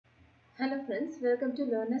Hello friends, welcome to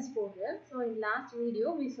Learner's Program. So in last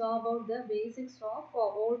video we saw about the basics of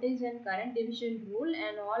voltage and current division rule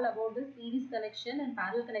and all about the series connection and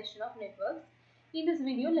parallel connection of networks. In this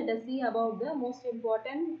video let us see about the most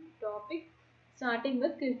important topic starting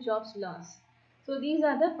with Kirchoff's laws. So these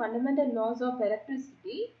are the fundamental laws of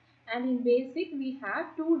electricity, and in basic we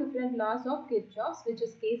have two different laws of Kirchoff's, which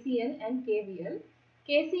is KCL and KVL.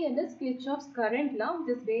 KCL is Kirchoff's current law,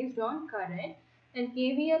 which is based on current, and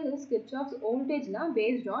KVL is Kirchoff's voltage law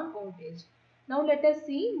based on voltage. Now let us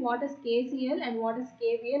see what is KCL and what is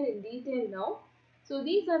KVL in detail now. So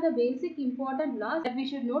these are the basic important laws that we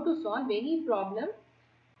should know to solve any problem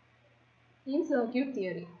in circuit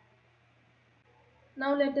theory.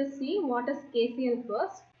 Now let us see what is KCL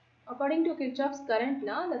first. According to Kirchoff's current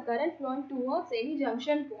law, the current flowing towards any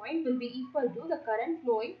junction point will be equal to the current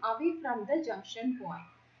flowing away from the junction point.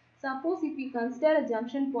 Suppose if we consider a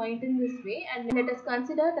junction point in this way, and let us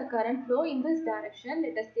consider the current flow in this direction.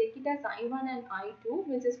 Let us take it as I1 and I2,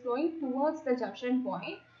 which is flowing towards the junction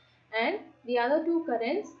point, and the other two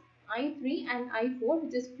currents I3 and I4,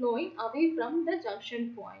 which is flowing away from the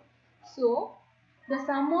junction point. So the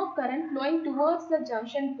sum of current flowing towards the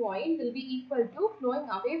junction point will be equal to flowing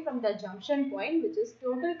away from the junction point, which is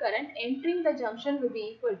total current entering the junction will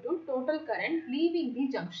be equal to total current leaving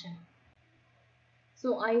the junction.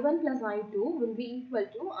 So I1 plus I2 will be equal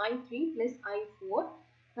to I3 plus I4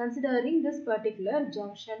 considering this particular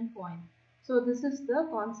junction point. So this is the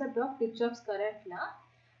concept of Kirchoff's current law.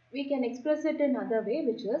 We can express it in another way,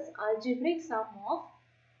 which is algebraic sum of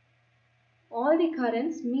all the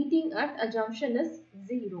currents meeting at a junction is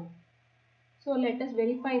 0. So let us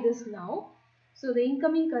verify this now. So the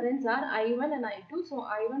incoming currents are I1 and I2. So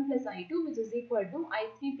I1 plus I2, which is equal to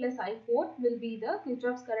I3 plus I4 will be the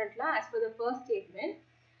Kirchoff's current law as per the first statement.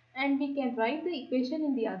 And we can write the equation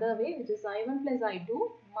in the other way, which is I1 plus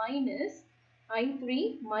I2 minus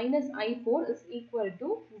I3 minus I4 is equal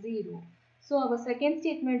to 0. So our second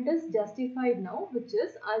statement is justified now, which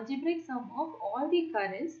is algebraic sum of all the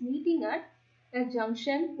currents meeting at a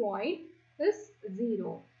junction point is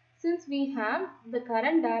 0. Since we have the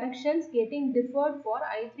current directions getting differed for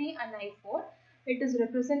I3 and I4, it is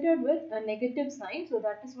represented with a negative sign. So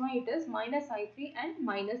that is why it is minus I3 and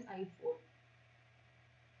minus I4.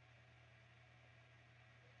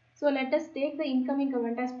 So let us take the incoming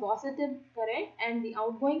current as positive current and the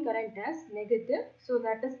outgoing current as negative. So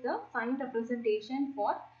that is the sign representation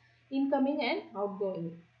for incoming and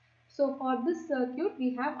outgoing. So for this circuit,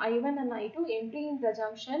 we have I1 and I2 entering the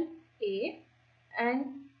junction A and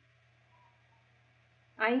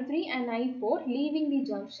I3 and I4 leaving the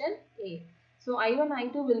junction A. So I1,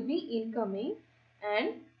 I2 will be incoming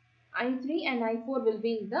and I3 and I4 will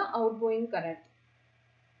be the outgoing current.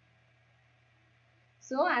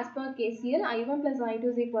 So as per KCL, I1 plus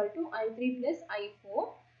I2 is equal to I3 plus I4,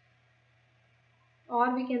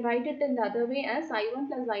 or we can write it in the other way as I1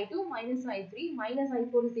 plus I2 minus I3 minus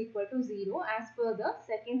I4 is equal to 0 as per the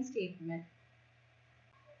second statement.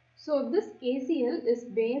 So this KCL is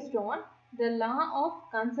based on the law of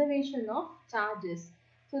conservation of charges.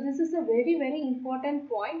 So this is a very important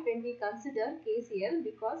point when we consider KCL,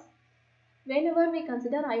 because whenever we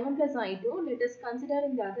consider I1 plus I2, let us consider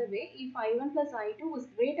in the other way. If I1 plus I2 is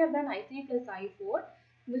greater than I3 plus I4,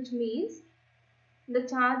 which means the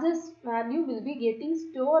charges value will be getting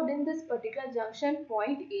stored in this particular junction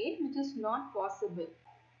point A, which is not possible.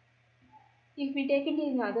 If we take it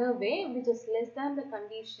in the other way, which is less than the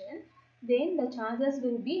condition, then the charges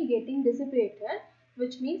will be getting dissipated,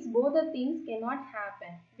 which means both the things cannot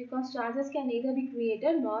happen, because charges can neither be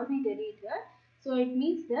created nor be deleted. So it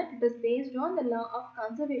means that it is based on the law of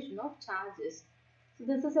conservation of charges. So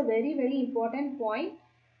this is a very important point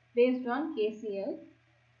based on KCL.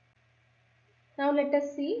 Now let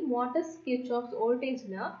us see what is Kirchoff's voltage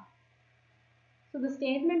law. So the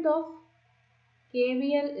statement of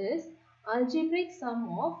KVL is algebraic sum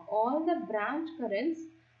of all the branch currents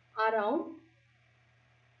around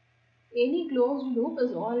any closed loop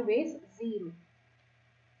is always 0.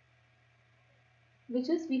 Which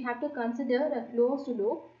is, we have to consider a closed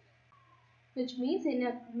loop, which means in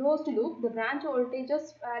a closed loop the branch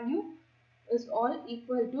voltage's value is all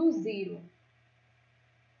equal to 0.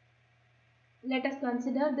 Let us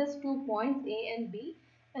consider these 2 points A and B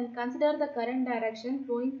and consider the current direction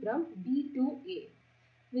flowing from B to A,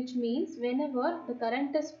 which means whenever the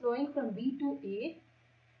current is flowing from B to A,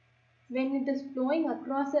 when it is flowing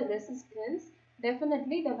across a resistance,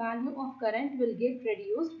 definitely the value of current will get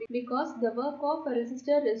reduced, because the work of a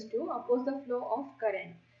resistor is to oppose the flow of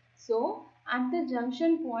current. So at the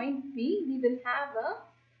junction point B, we will have a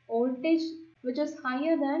voltage which is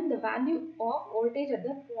higher than the value of voltage at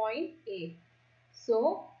the point A.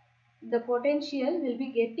 So the potential will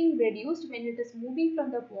be getting reduced when it is moving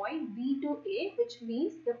from the point B to A, which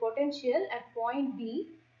means the potential at point B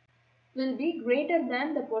will be greater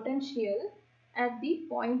than the potential at the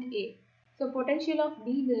point A. So potential of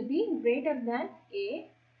B will be greater than A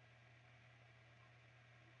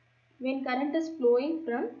when current is flowing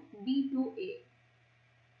from B to A.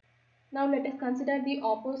 Now let us consider the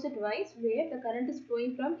opposite wise where the current is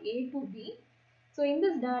flowing from A to B. So in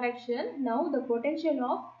this direction, now the potential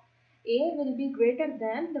of A will be greater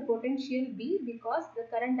than the potential B because the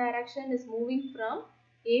current direction is moving from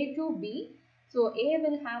A to B. So A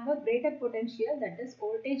will have a greater potential, that is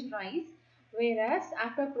voltage rise, whereas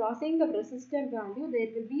after crossing the resistor value there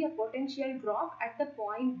will be a potential drop at the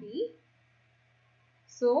point B.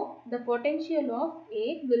 So the potential of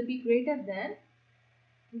A will be greater than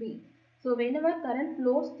B. So whenever current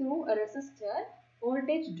flows through a resistor,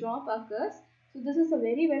 voltage drop occurs. So this is a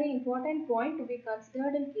very important point to be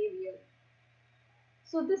considered in KVL.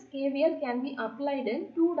 So this KVL can be applied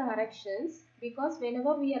in two directions because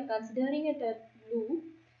whenever we are considering it a loop,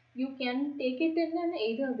 you can take it in an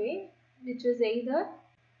either way, which is either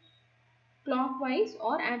clockwise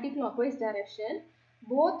or anti-clockwise direction.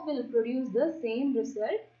 Both will produce the same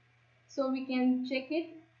result. So we can check it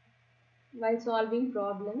while solving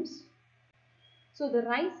problems. So the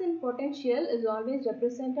rise in potential is always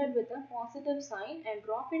represented with a positive sign and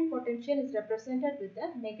drop in potential is represented with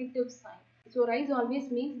a negative sign. So rise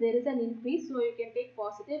always means there is an increase, so you can take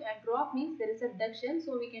positive, and drop means there is a reduction,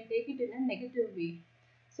 so we can take it in a negative way.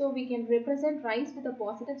 So we can represent rise with a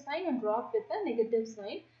positive sign and drop with a negative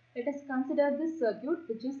sign. Let us consider this circuit,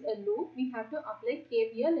 which is a loop. We have to apply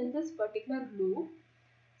KVL in this particular loop.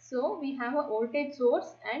 So we have a voltage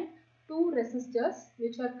source and two resistors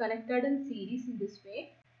which are connected in series in this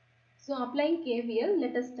way. So applying KVL,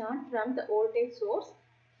 let us start from the voltage source.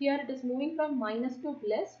 Here it is moving from minus to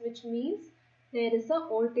plus, which means there is a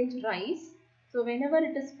voltage rise. So whenever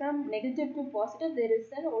it is from negative to positive, there is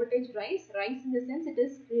a voltage rise. Rise in the sense it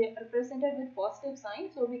is represented with positive sign.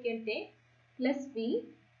 So we can take plus V.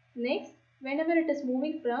 Next, whenever it is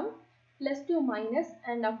moving from plus to minus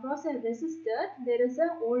and across a resistor, there is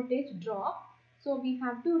a voltage drop. So we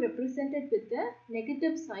have to represent it with the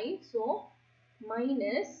negative sign. So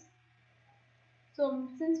minus. So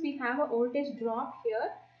since we have a voltage drop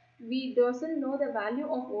here, we doesn't know the value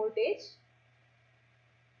of voltage.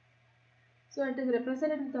 So it is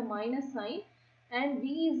represented with a minus sign and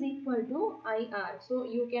V is equal to IR. So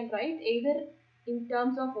you can write either in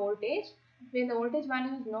terms of voltage. When the voltage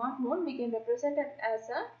value is not known, we can represent it as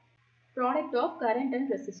a product of current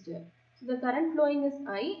and resistor. So the current flowing is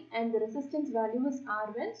I and the resistance value is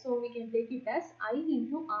R1. So we can take it as I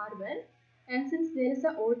into R1. And since there is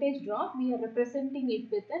a voltage drop, we are representing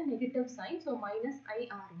it with a negative sign. So minus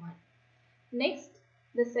IR1. Next,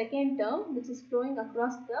 the second term which is flowing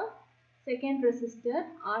across the second resistor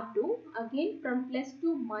R2. Again from plus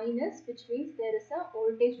to minus, which means there is a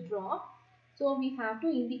voltage drop. So we have to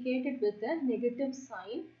indicate it with a negative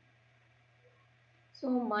sign. So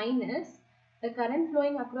minus the current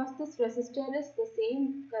flowing across this resistor is the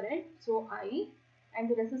same current, so I, and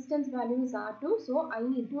the resistance value is R2, so I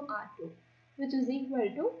into R2, which is equal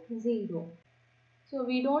to 0. So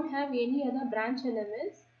we don't have any other branch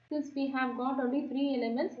elements. Since we have got only 3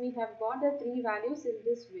 elements, we have got the 3 values in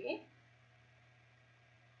this way.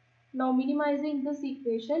 Now minimizing this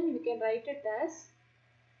equation, you can write it as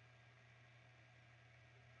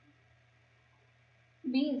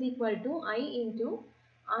B is equal to I into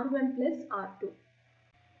R1 plus R2.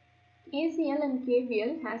 KCL and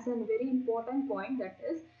KVL has a very important point, that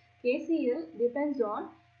is KCL depends on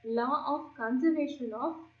law of conservation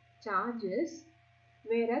of charges,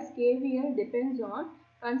 whereas KVL depends on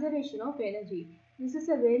conservation of energy. This is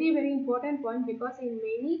a very important point because in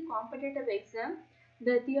many competitive exams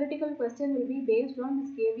the theoretical question will be based on this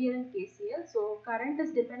KVL and KCL. So current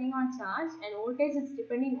is depending on charge and voltage is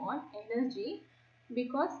depending on energy,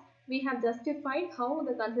 because we have justified how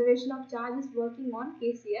the conservation of charge is working on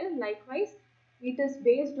KCL. Likewise, it is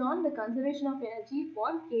based on the conservation of energy for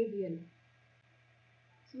KVL.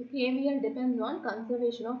 So KVL depends on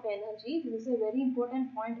conservation of energy. This is a very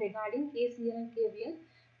important point regarding KCL and KVL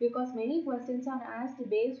because many questions are asked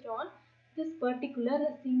based on this particular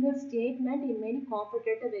single statement in many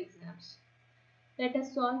competitive exams. Let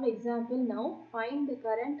us solve example now. Find the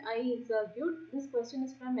current I in circuit. This question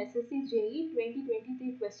is from SSC JE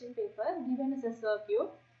 2023 question paper. Given as a circuit.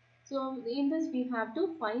 So in this we have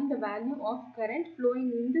to find the value of current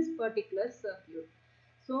flowing in this particular circuit.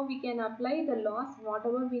 So we can apply the laws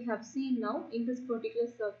whatever we have seen now in this particular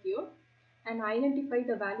circuit. and identify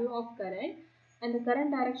the value of current, and the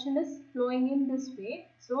current direction is flowing in this way.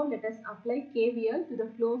 So let us apply KVL to the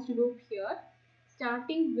closed loop here,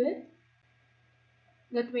 starting with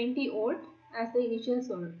the 20 volt as the initial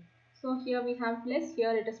source. So here we have plus,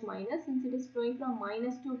 here it is minus. Since it is flowing from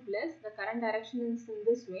minus to plus, the current direction is in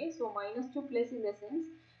this way. So minus to plus, in the sense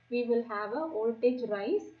we will have a voltage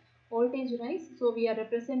rise. So we are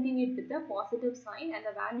representing it with a positive sign, and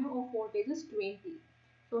the value of voltage is 20.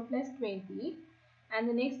 So plus 20, and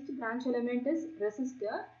the next branch element is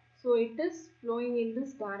resistor. So it is flowing in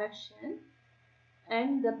this direction,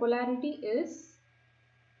 and the polarity is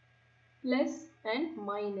plus and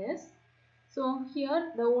minus. So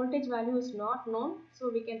here the voltage value is not known, so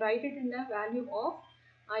we can write it in the value of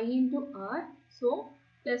I into R. So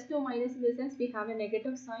plus to minus, in the sense we have a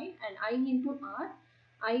negative sign, and I into R.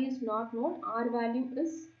 I is not known, R value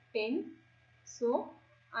is 10, so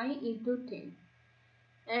I into 10.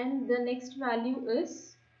 And the next value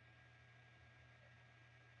is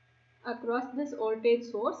across this voltage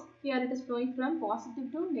source. Here it is flowing from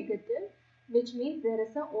positive to negative, which means there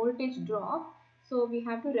is a voltage drop. So we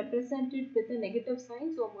have to represent it with a negative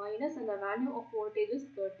sign, so minus, and the value of voltage is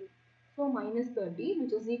 30. So minus 30,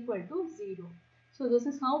 which is equal to 0. So this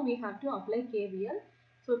is how we have to apply KVL.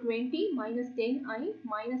 So 20 minus 10i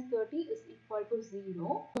minus 30 is equal to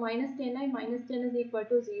 0. Minus 10i minus 10 is equal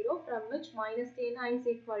to 0, from which minus 10i is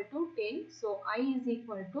equal to 10. So I is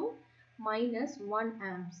equal to minus 1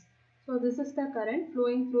 amps. So this is the current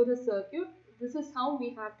flowing through the circuit. This is how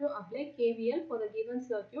we have to apply KVL for the given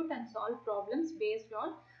circuit and solve problems based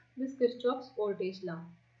on this Kirchoff's voltage law.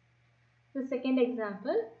 The second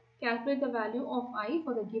example, calculate the value of I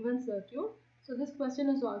for the given circuit. So this question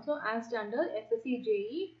is also asked under SSC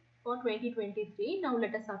JE for 2023. Now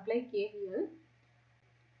let us apply KVL.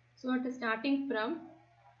 So it is starting from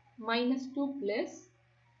minus to plus.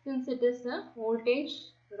 Since it is a voltage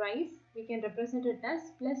rise, we can represent it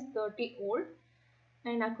as plus 30 volt,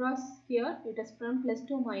 and across here it is from plus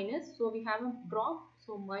to minus, so we have a drop.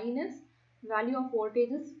 So minus, value of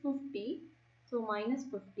voltage is 50, so minus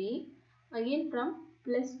 50. Again from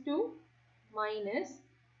plus to minus,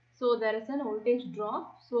 so there is an voltage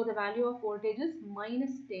drop, so the value of voltage is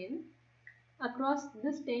minus 10. Across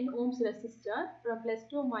this 10 ohms resistor, from plus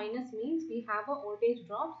to minus means we have a voltage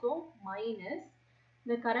drop, so minus.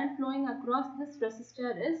 The current flowing across this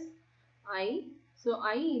resistor is I. So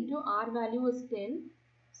I into R value is 10.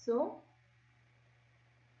 So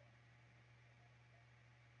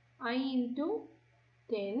I into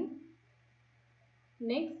 10.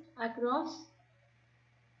 Next across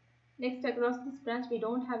this branch we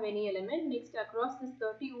don't have any element. Next across this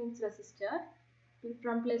 30 ohms resistor,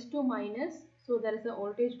 from plus to minus, so there is a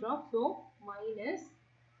voltage drop, so minus.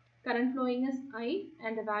 Current flowing is I,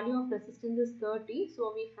 and the value of resistance is 30.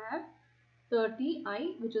 So we have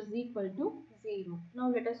 30I, which is equal to 0. Now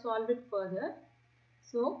let us solve it further.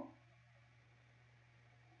 So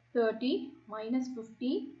 30 minus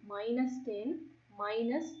 50 minus 10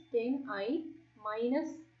 minus 10I minus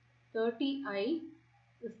 30I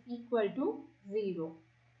is equal to 0.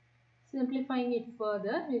 Simplifying it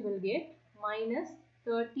further, we will get minus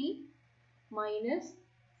 30 minus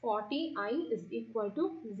 40I is equal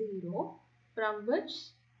to 0, from which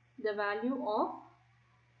the value of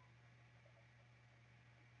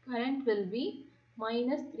current will be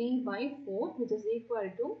minus 3 by 4, which is equal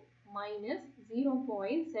to minus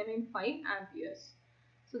 0.75 amperes.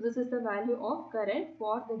 So this is the value of current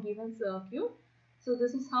for the given circuit. So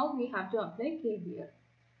this is how we have to apply KVL.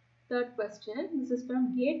 Third question, this is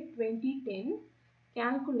from GATE 2010.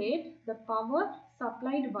 Calculate the power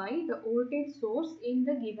supplied by the voltage source in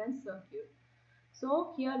the given circuit.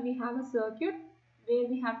 So here we have a circuit where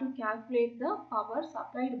we have to calculate the power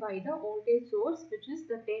supplied by the voltage source, which is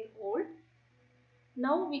the 10 volt.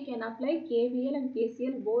 Now we can apply KVL and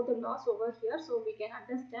KCL, both the laws over here, so we can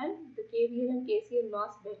understand the KVL and KCL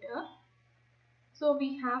laws better. So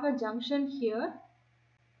we have a junction here.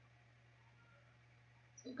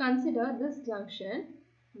 So consider this junction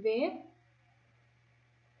where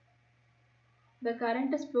the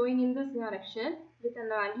current is flowing in this direction with a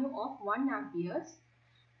value of 1 amperes,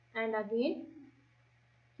 and again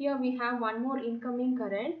here we have one more incoming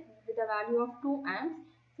current with a value of 2 amps.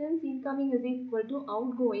 Since incoming is equal to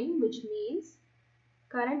outgoing, which means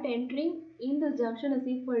current entering in this junction is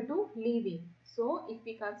equal to leaving. So if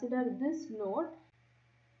we consider this node,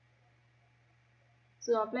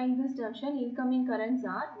 so applying this junction, incoming currents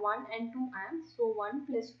are 1 and 2 amps. So 1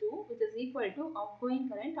 plus 2, which is equal to outgoing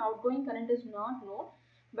current. Outgoing current is not known,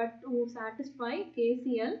 but to satisfy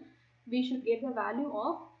KCL, we should get the value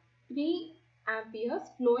of 3 amperes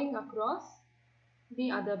flowing across the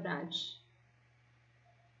other branch.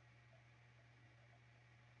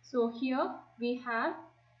 So here we have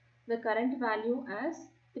the current value as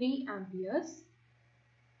 3 amperes.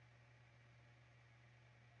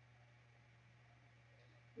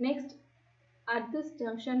 Next, at this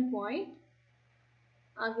junction point,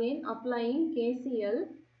 again applying KCL,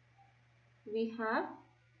 we have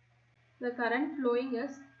the current flowing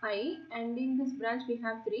is I, and in this branch we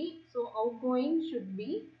have 3. So outgoing should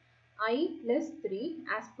be I plus 3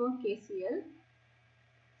 as per KCL.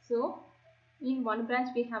 So in one branch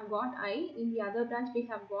we have got I, in the other branch we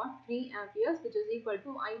have got 3 amperes, which is equal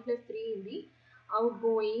to I plus 3 in the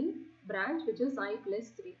outgoing branch, which is I plus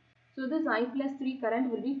 3. So this I plus 3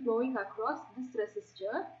 current will be flowing across this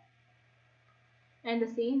resistor, and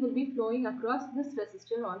the same will be flowing across this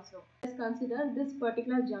resistor also. Let's consider this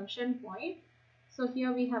particular junction point. So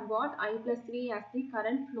here we have got I plus 3 as the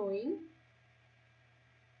current flowing,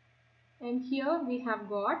 and here we have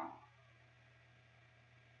got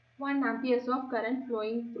 1 amperes of current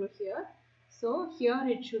flowing through here. So here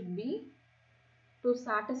it should be, to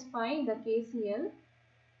satisfy the KCL,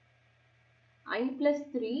 I plus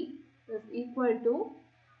 3 is equal to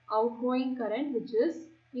outgoing current, which is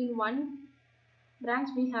in one branch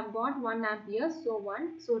we have got 1 ampere, so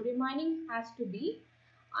 1. So remaining has to be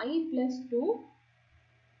I plus 2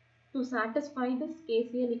 to satisfy this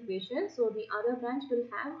KCL equation. So the other branch will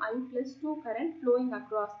have I plus 2 current flowing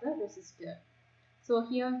across the resistor. So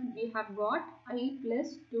here we have got I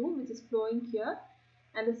plus 2 which is flowing here,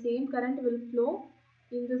 and the same current will flow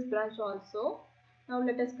in this branch also. Now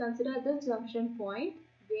let us consider this junction point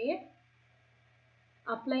where,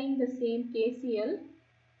 applying the same KCL,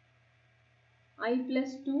 I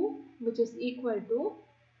plus 2 which is equal to,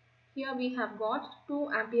 here we have got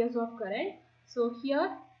 2 amperes of current. So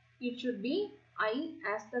here it should be I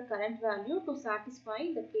as the current value to satisfy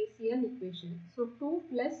the KCL equation. So 2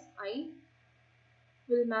 plus I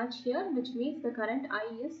will match here, which means the current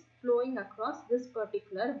I is flowing across this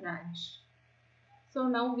particular branch. So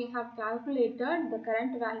now we have calculated the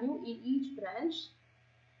current value in each branch.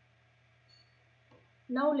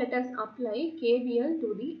 Now let us apply KVL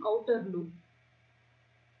to the outer loop.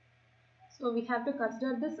 So we have to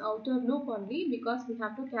consider this outer loop only, because we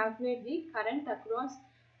have to calculate the current across,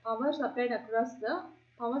 power supplied across the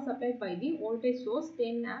power supplied by the voltage source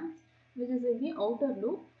 10 amps, which is in the outer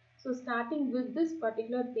loop. So starting with this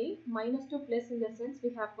particular thing, minus to plus, in the sense we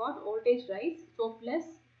have got voltage rise, so plus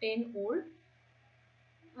 10 volt.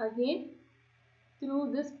 Again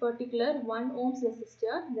through this particular 1 ohms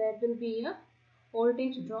resistor, there will be a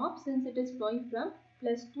voltage drop since it is flowing from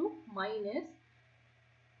plus to minus.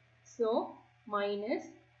 So minus,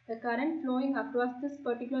 the current flowing across this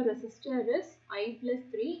particular resistor is I plus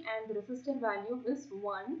 3, and the resistor value is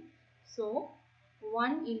 1. So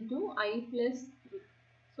 1 into I plus 3.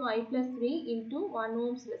 So I plus 3 into 1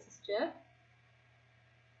 ohms resistor.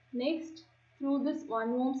 Next, through this 1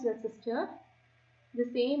 ohms resistor, the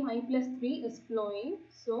same I plus 3 is flowing.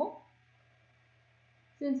 So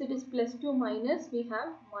since it is plus to minus, we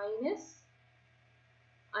have minus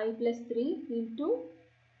I plus 3 into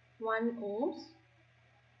 1 ohms.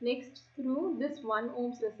 Next, through this 1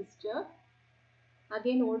 ohms resistor,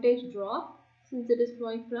 again voltage drop since it is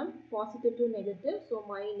flowing from positive to negative, so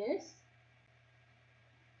minus,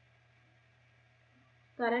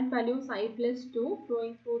 current value is I plus 2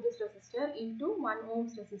 flowing through this resistor into 1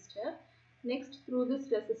 ohms resistor. Next, through this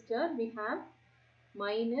resistor we have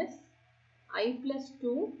minus I plus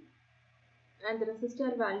 2, and the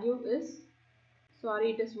resistor value is,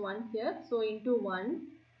 sorry, it is 1 here, so into 1,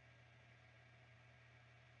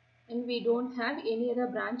 and we don't have any other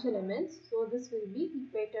branch elements, so this will be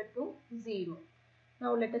equated to 0.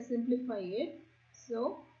 Now let us simplify it.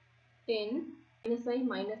 So 10 minus I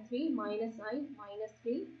minus 3 minus I minus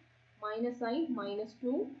 3 minus I minus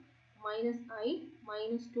 2 minus I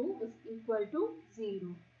minus 2 is equal to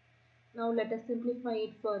 0. Now let us simplify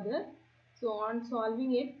it further. So on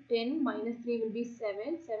solving it, 10 minus 3 will be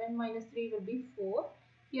 7, 7 minus 3 will be 4.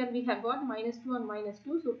 Here we have got minus 2 and minus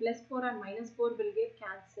 2, so plus 4 and minus 4 will get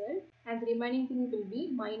cancelled, and the remaining thing will be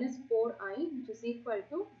minus 4I, which is equal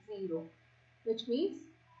to 0, which means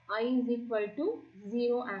I is equal to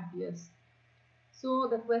 0 amperes. So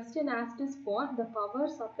the question asked is for the power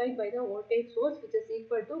supplied by the voltage source, which is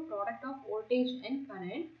equal to product of voltage and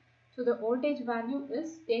current. So the voltage value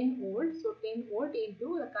is 10 volt. So 10 volt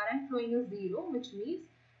into the current flowing is 0, which means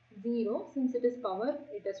 0, since it is power,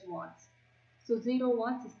 it is watts. So 0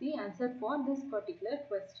 watts is the answer for this particular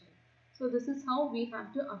question. So this is how we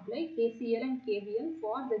have to apply KCL and KVL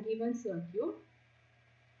for the given circuit.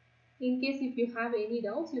 In case if you have any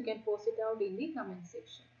doubts, you can post it out in the comment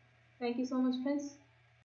section. Thank you so much, friends.